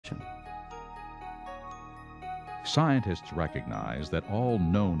Scientists recognize that all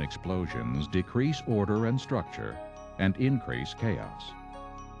known explosions decrease order and structure and increase chaos.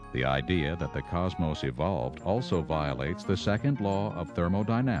 The idea that the cosmos evolved also violates the second law of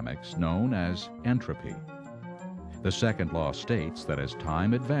thermodynamics known as entropy. The second law states that as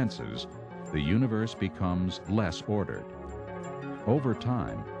time advances, the universe becomes less ordered. Over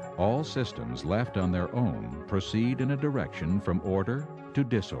time, all systems left on their own proceed in a direction from order to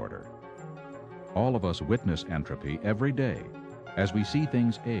disorder. All of us witness entropy every day as we see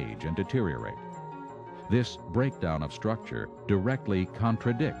things age and deteriorate. This breakdown of structure directly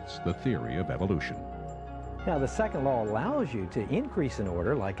contradicts the theory of evolution. Now, the second law allows you to increase in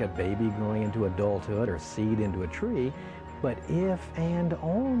order, like a baby growing into adulthood or seed into a tree, but if and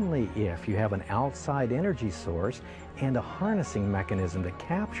only if you have an outside energy source and a harnessing mechanism to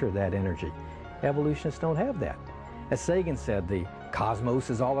capture that energy. Evolutionists don't have that. As Sagan said, the cosmos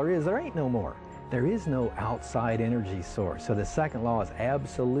is all there is. There ain't no more. There is no outside energy source. So the second law is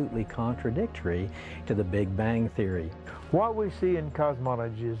absolutely contradictory to the Big Bang theory. What we see in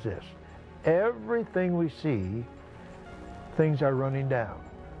cosmology is this. Everything we see, things are running down.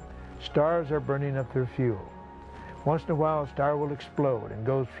 Stars are burning up their fuel. Once in a while, a star will explode and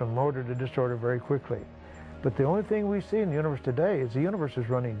goes from order to disorder very quickly. But the only thing we see in the universe today is the universe is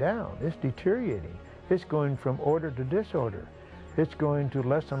running down. It's deteriorating. It's going from order to disorder. It's going to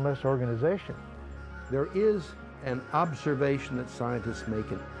less and less organization. There is an observation that scientists make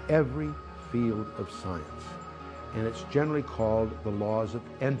in every field of science, and it's generally called the laws of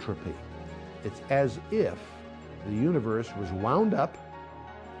entropy. It's as if the universe was wound up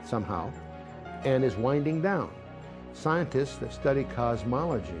somehow and is winding down. Scientists that study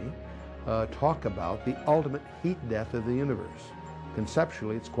cosmology talk about the ultimate heat death of the universe.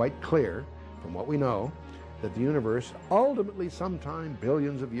 Conceptually, it's quite clear from what we know that the universe ultimately sometime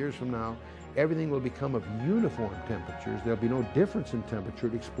billions of years from now, everything will become of uniform temperatures. There'll be no difference in temperature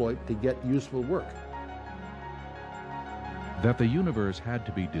to exploit to get useful work. That the universe had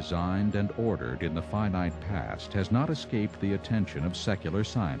to be designed and ordered in the finite past has not escaped the attention of secular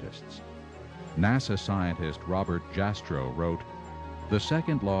scientists. NASA scientist Robert Jastrow wrote, "The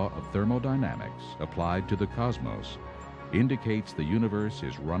second law of thermodynamics applied to the cosmos indicates the universe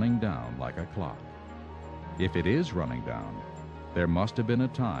is running down like a clock. If it is running down, there must have been a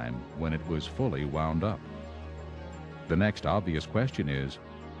time when it was fully wound up. The next obvious question is,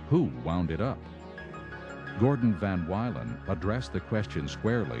 who wound it up?" Gordon Van Wylen addressed the question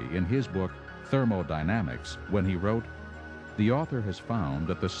squarely in his book Thermodynamics when he wrote, "The author has found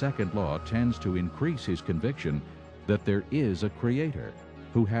that the second law tends to increase his conviction that there is a creator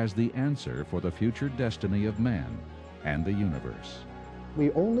who has the answer for the future destiny of man and the universe."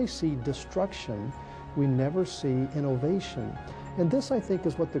 We only see destruction. We never see innovation. And this, I think,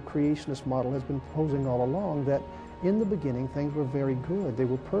 is what the creationist model has been proposing all along, that in the beginning things were very good. They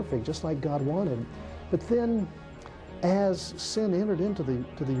were perfect, just like God wanted. But then, as sin entered into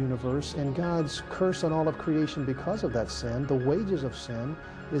the universe and God's curse on all of creation because of that sin, the wages of sin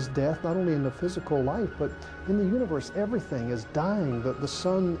is death, not only in the physical life, but in the universe, everything is dying. The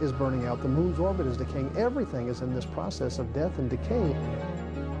sun is burning out, the moon's orbit is decaying. Everything is in this process of death and decay.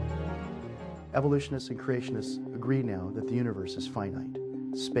 Evolutionists and creationists agree now that the universe is finite.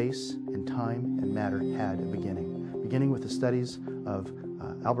 Space and time and matter had a beginning. Beginning with the studies of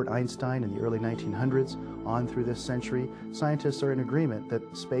Albert Einstein in the early 1900s on through this century, scientists are in agreement that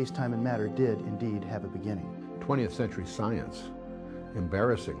space, time, and matter did indeed have a beginning. 20th century science,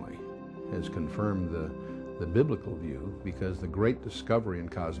 embarrassingly, has confirmed the biblical view, because the great discovery in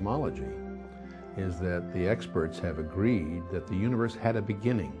cosmology is that the experts have agreed that the universe had a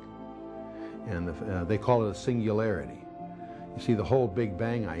beginning, and they call it a singularity. You see, the whole Big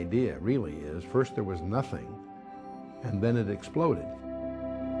Bang idea really is, first there was nothing, and then it exploded.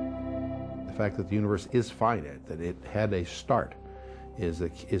 The fact that the universe is finite, that it had a start, is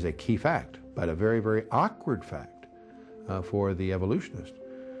a key fact, but a very, very awkward fact for the evolutionist,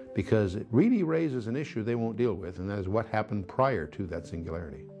 because it really raises an issue they won't deal with, and that is what happened prior to that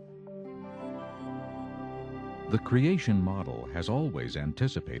singularity. The creation model has always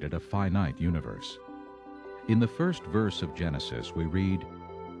anticipated a finite universe. In the first verse of Genesis, we read,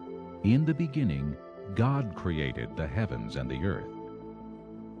 "In the beginning, God created the heavens and the earth."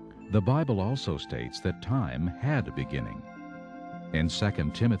 The Bible also states that time had a beginning. In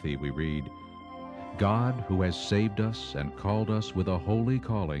 2 Timothy we read, "God, who has saved us and called us with a holy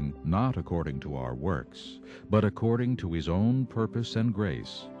calling, not according to our works, but according to his own purpose and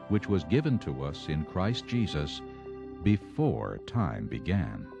grace, which was given to us in Christ Jesus before time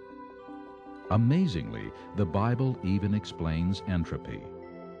began." Amazingly, the Bible even explains entropy.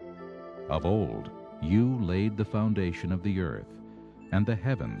 Of old, You laid the foundation of the earth, and the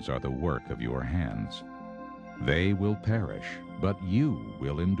heavens are the work of your hands. They will perish, but you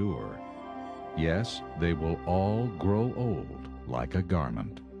will endure. Yes, they will all grow old like a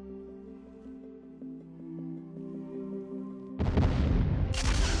garment.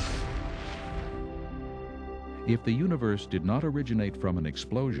 If the universe did not originate from an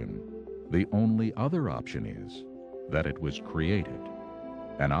explosion, the only other option is that it was created,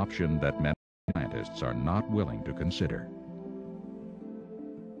 an option that many scientists are not willing to consider.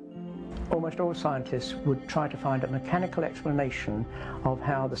 Almost all scientists would try to find a mechanical explanation of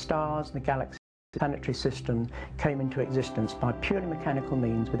how the stars, the galaxies, the planetary system came into existence by purely mechanical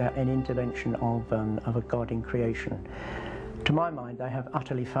means without any intervention of a God in creation. To my mind, they have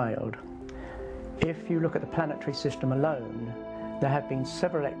utterly failed. If you look at the planetary system alone, there have been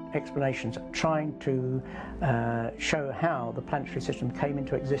several explanations trying to show how the planetary system came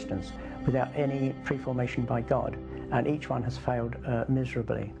into existence without any preformation by God, and each one has failed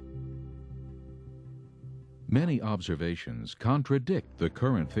miserably. Many observations contradict the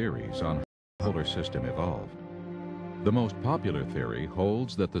current theories on how the solar system evolved. The most popular theory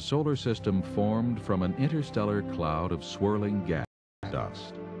holds that the solar system formed from an interstellar cloud of swirling gas and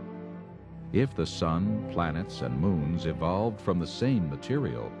dust. If the sun, planets, and moons evolved from the same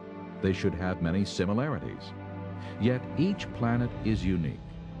material, they should have many similarities. Yet each planet is unique.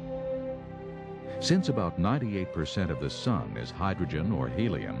 Since about 98% of the sun is hydrogen or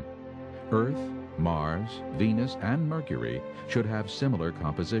helium, Earth, Mars, Venus, and Mercury should have similar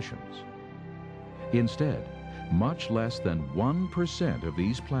compositions. Instead, much less than 1% of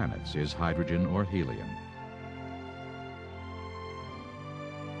these planets is hydrogen or helium.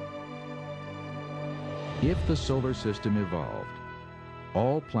 If the solar system evolved,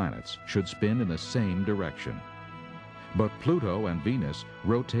 all planets should spin in the same direction. But Pluto and Venus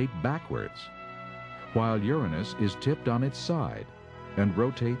rotate backwards, while Uranus is tipped on its side and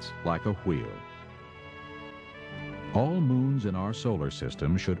rotates like a wheel. All moons in our solar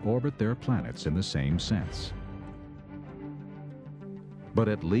system should orbit their planets in the same sense. But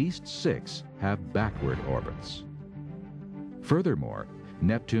at least 6 have backward orbits. Furthermore,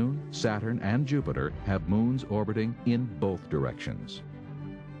 Neptune, Saturn, and Jupiter have moons orbiting in both directions.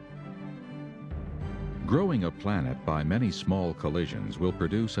 Growing a planet by many small collisions will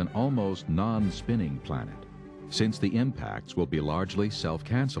produce an almost non-spinning planet, since the impacts will be largely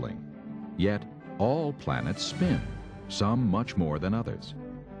self-canceling. Yet, all planets spin, some much more than others.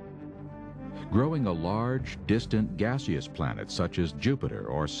 Growing a large, distant gaseous planet such as Jupiter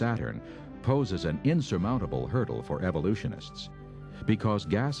or Saturn poses an insurmountable hurdle for evolutionists, because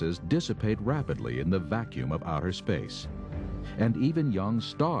gases dissipate rapidly in the vacuum of outer space. And even young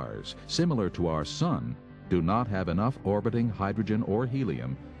stars, similar to our Sun, do not have enough orbiting hydrogen or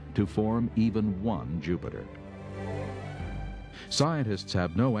helium to form even one Jupiter. Scientists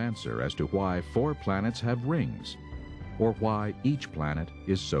have no answer as to why 4 planets have rings, or why each planet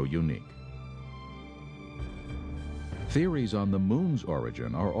is so unique. Theories on the moon's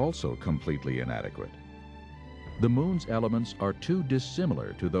origin are also completely inadequate. The moon's elements are too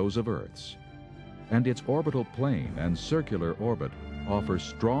dissimilar to those of Earth's, and its orbital plane and circular orbit offer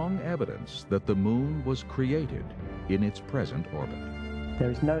strong evidence that the moon was created in its present orbit. There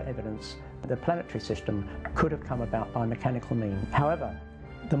is no evidence that the planetary system could have come about by mechanical means. However,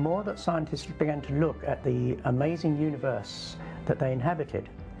 the more that scientists began to look at the amazing universe that they inhabited,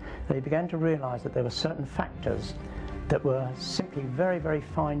 they began to realize that there were certain factors that were simply very, very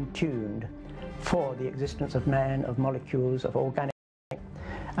fine-tuned for the existence of man, of molecules, of organic.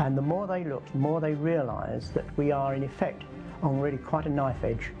 And the more they looked, the more they realized that we are in effect on really quite a knife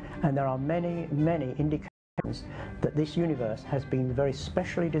edge, and there are many, many indications that this universe has been very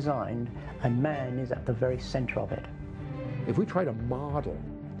specially designed and man is at the very center of it. If we try to model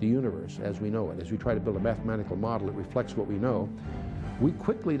the universe as we know it, as we try to build a mathematical model that reflects what we know, we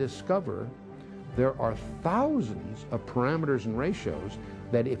quickly discover there are thousands of parameters and ratios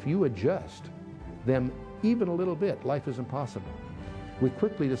that if you adjust them even a little bit, life is impossible. We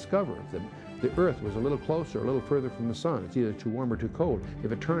quickly discover that the Earth was a little closer, a little further from the Sun. It's either too warm or too cold.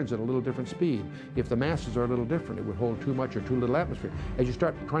 If it turns at a little different speed, if the masses are a little different, it would hold too much or too little atmosphere. As you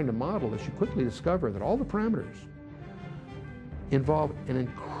start trying to model this, you quickly discover that all the parameters involve an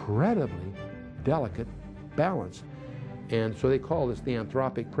incredibly delicate balance. And so they call this the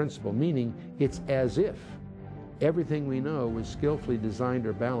anthropic principle, meaning it's as if everything we know was skillfully designed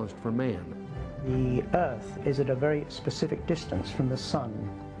or balanced for man. The Earth is at a very specific distance from the Sun,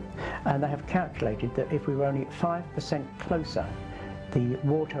 and they have calculated that if we were only 5% closer, the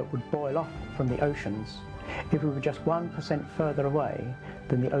water would boil off from the oceans. If we were just 1% further away,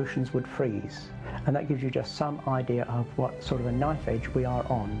 then the oceans would freeze. And that gives you just some idea of what sort of a knife edge we are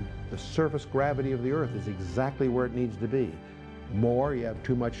on. The surface gravity of the Earth is exactly where it needs to be. More, you have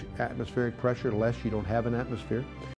too much atmospheric pressure; less, you don't have an atmosphere.